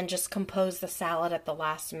and just compose the salad at the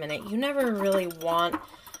last minute. You never really want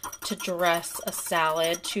to dress a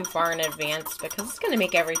salad too far in advance because it's going to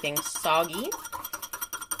make everything soggy.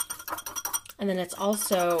 And then it's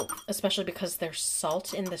also, especially because there's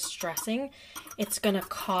salt in this dressing, it's going to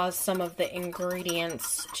cause some of the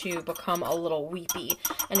ingredients to become a little weepy.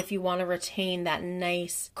 And if you want to retain that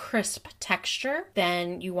nice crisp texture,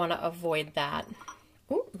 then you want to avoid that.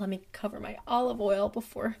 Ooh, let me cover my olive oil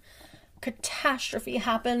before catastrophe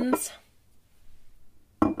happens.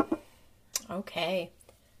 Okay.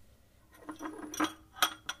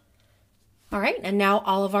 All right, and now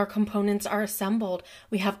all of our components are assembled.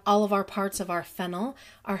 We have all of our parts of our fennel.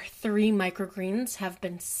 Our 3 microgreens have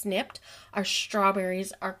been snipped. Our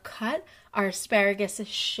strawberries are cut. Our asparagus is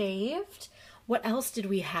shaved. What else did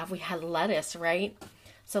we have? We had lettuce, right?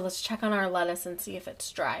 So let's check on our lettuce and see if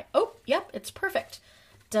it's dry. Oh, yep, it's perfect.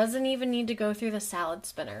 Doesn't even need to go through the salad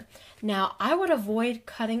spinner. Now, I would avoid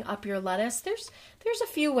cutting up your lettuce. There's a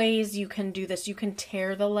few ways you can do this. You can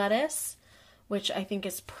tear the lettuce, which I think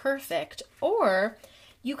is perfect, or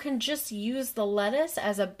you can just use the lettuce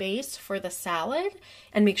as a base for the salad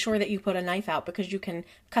and make sure that you put a knife out because you can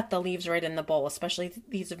cut the leaves right in the bowl, especially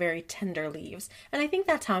these very tender leaves. And I think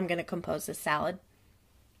that's how I'm going to compose this salad.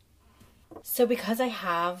 So because I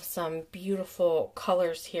have some beautiful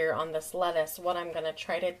colors here on this lettuce, what I'm going to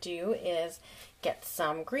try to do is get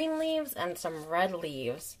some green leaves and some red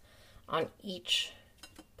leaves on each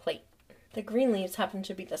plate. The green leaves happen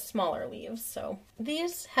to be the smaller leaves, so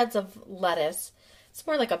these heads of lettuce, it's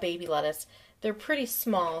more like a baby lettuce, they're pretty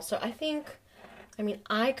small, so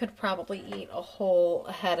I could probably eat a whole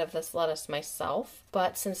head of this lettuce myself,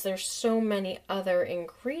 but since there's so many other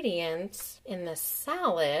ingredients in this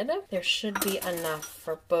salad, there should be enough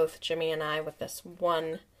for both Jimmy and I with this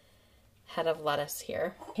one head of lettuce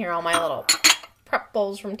here. Here are all my little prep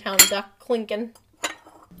bowls from Town Duck clinking.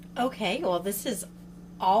 Okay, well this is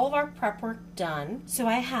all of our prep work done. So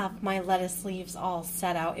I have my lettuce leaves all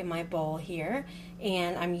set out in my bowl here,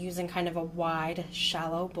 and I'm using kind of a wide,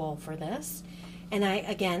 shallow bowl for this. And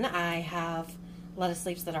I have lettuce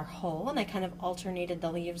leaves that are whole, and I kind of alternated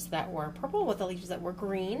the leaves that were purple with the leaves that were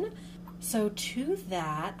green. So to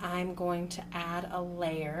that, I'm going to add a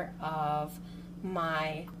layer of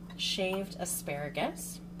my shaved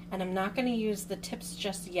asparagus. And I'm not going to use the tips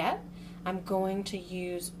just yet. I'm going to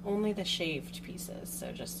use only the shaved pieces.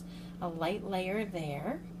 So just a light layer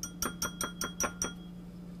there.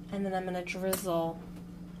 And then I'm going to drizzle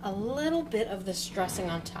a little bit of this dressing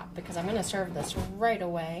on top because I'm going to serve this right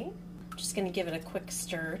away. I'm just going to give it a quick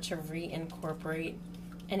stir to reincorporate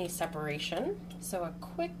any separation. So a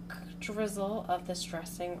quick drizzle of this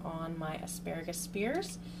dressing on my asparagus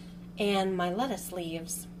spears and my lettuce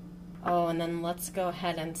leaves. Oh, and then let's go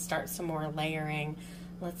ahead and start some more layering.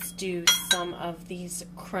 Let's do some of these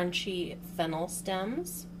crunchy fennel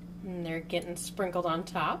stems. And they're getting sprinkled on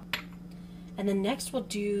top. And then next we'll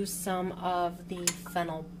do some of the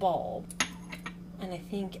fennel bulb. And I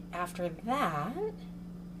think after that,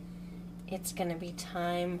 it's going to be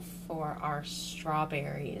time for our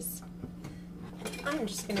strawberries. I'm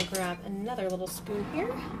just going to grab another little spoon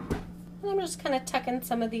here. And I'm just kind of tucking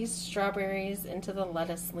some of these strawberries into the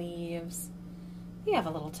lettuce leaves. We have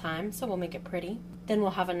a little time, so we'll make it pretty. Then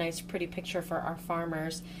we'll have a nice pretty picture for our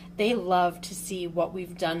farmers. They love to see what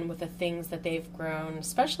we've done with the things that they've grown,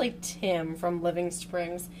 especially Tim from Living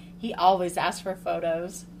Springs. He always asks for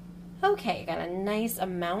photos. Okay, got a nice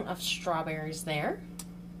amount of strawberries there.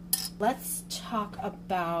 Let's talk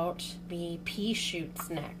about the pea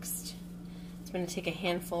shoots next. I'm going to take a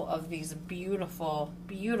handful of these beautiful,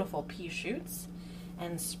 beautiful pea shoots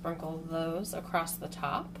and sprinkle those across the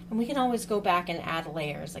top. And we can always go back and add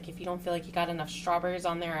layers. Like if you don't feel like you got enough strawberries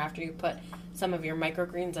on there after you put some of your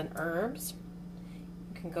microgreens and herbs,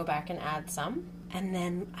 you can go back and add some. And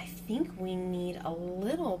then I think we need a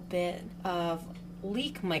little bit of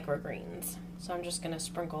leek microgreens. So I'm just going to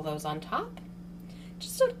sprinkle those on top.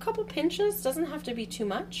 Just a couple pinches, doesn't have to be too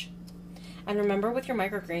much. And remember with your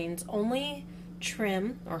microgreens, only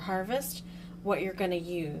trim or harvest what you're going to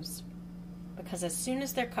use, because as soon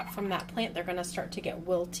as they're cut from that plant, they're going to start to get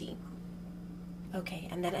wilty. Okay,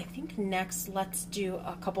 and then I think next let's do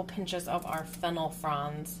a couple pinches of our fennel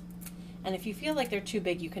fronds. And if you feel like they're too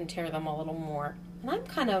big, you can tear them a little more. And I'm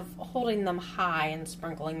kind of holding them high and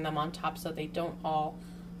sprinkling them on top so they don't all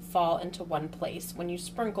fall into one place. When you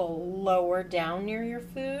sprinkle lower down near your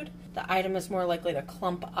food, the item is more likely to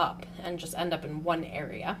clump up and just end up in one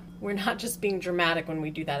area. We're not just being dramatic when we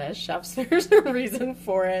do that as chefs. There's a reason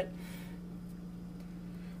for it.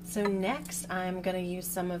 So next I'm going to use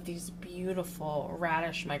some of these beautiful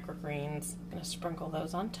radish microgreens. I'm going to sprinkle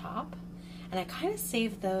those on top. And I kind of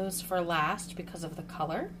saved those for last because of the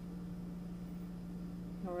color.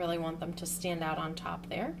 I really want them to stand out on top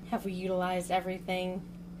there. Have we utilized everything?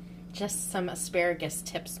 Just some asparagus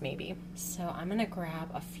tips maybe. So I'm going to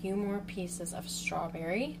grab a few more pieces of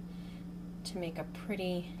strawberry to make a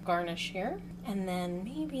pretty garnish here. And then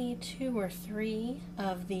maybe 2 or 3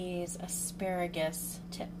 of these asparagus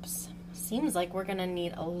tips. Seems like we're gonna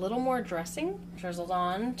need a little more dressing drizzled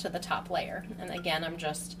on to the top layer. And again, I'm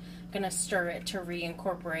just gonna stir it to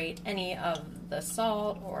reincorporate any of the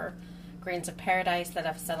salt or grains of paradise that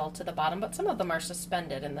have settled to the bottom, but some of them are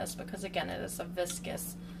suspended in this because again, it is a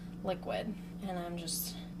viscous liquid. And I'm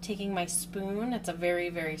just taking my spoon, it's a very,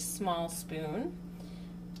 very small spoon,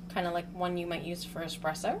 kind of like one you might use for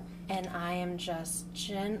espresso. And I am just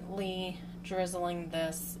gently drizzling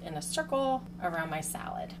this in a circle around my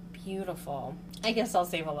salad. Beautiful. I guess I'll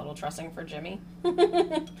save a little dressing for Jimmy.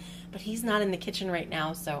 But he's not in the kitchen right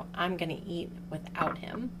now, so I'm gonna eat without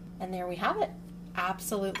him. And there we have it.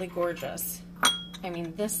 Absolutely gorgeous. I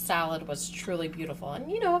mean, this salad was truly beautiful. And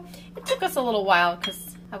you know, it took us a little while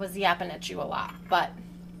because I was yapping at you a lot. But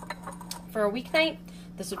for a weeknight,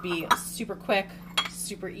 this would be super quick,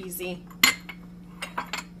 super easy.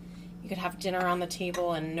 You could have dinner on the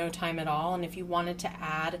table in no time at all. And if you wanted to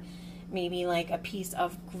add maybe like a piece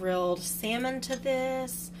of grilled salmon to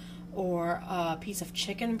this or a piece of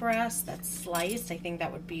chicken breast that's sliced, I think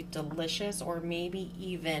that would be delicious. Or maybe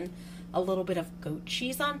even a little bit of goat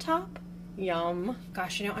cheese on top. Yum.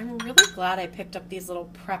 Gosh, you know, I'm really glad I picked up these little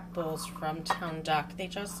prep bowls from Town Duck. They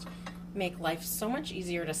just make life so much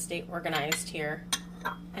easier to stay organized here.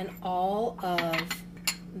 And all of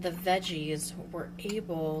the veggies were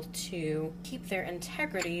able to keep their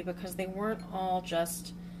integrity because they weren't all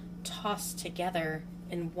just tossed together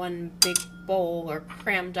in one big bowl or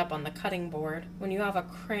crammed up on the cutting board. When you have a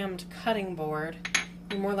crammed cutting board,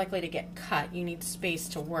 you're more likely to get cut. You need space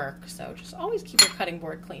to work, so just always keep your cutting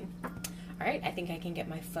board clean. All right, I think I can get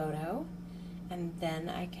my photo, and then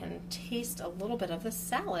I can taste a little bit of the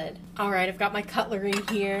salad. All right, I've got my cutlery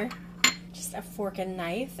here, just a fork and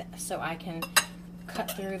knife, so I can cut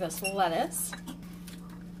through this lettuce.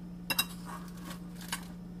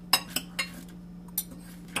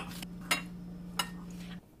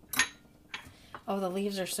 Oh, the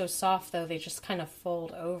leaves are so soft though, they just kind of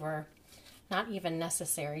fold over. Not even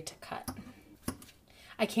necessary to cut.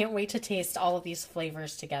 I can't wait to taste all of these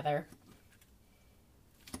flavors together.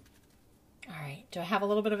 All right, do I have a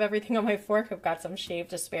little bit of everything on my fork? I've got some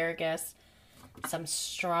shaved asparagus, some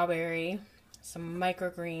strawberry, some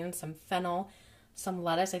microgreens, some fennel, some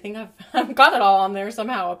lettuce. I think I've got it all on there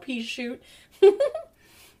somehow, a pea shoot.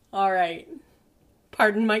 All right,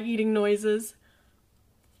 pardon my eating noises.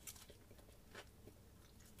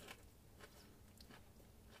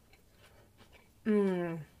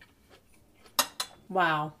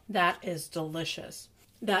 Wow, that is delicious.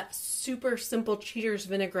 That super simple Cheater's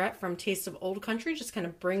vinaigrette from Taste of Old Country just kind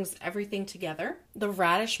of brings everything together. The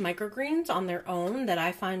radish microgreens on their own that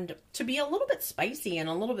I find to be a little bit spicy and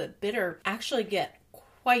a little bit bitter actually get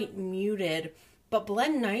quite muted, but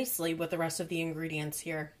blend nicely with the rest of the ingredients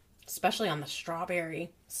here, especially on the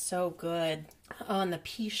strawberry. So good. Oh, and the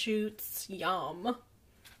pea shoots, yum.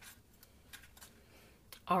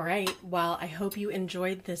 All right, well, I hope you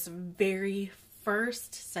enjoyed this very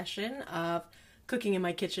first session of cooking in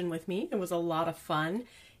my kitchen with me. It was a lot of fun,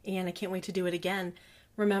 and I can't wait to do it again.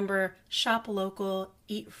 Remember, shop local,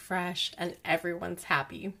 eat fresh, and everyone's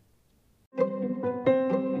happy.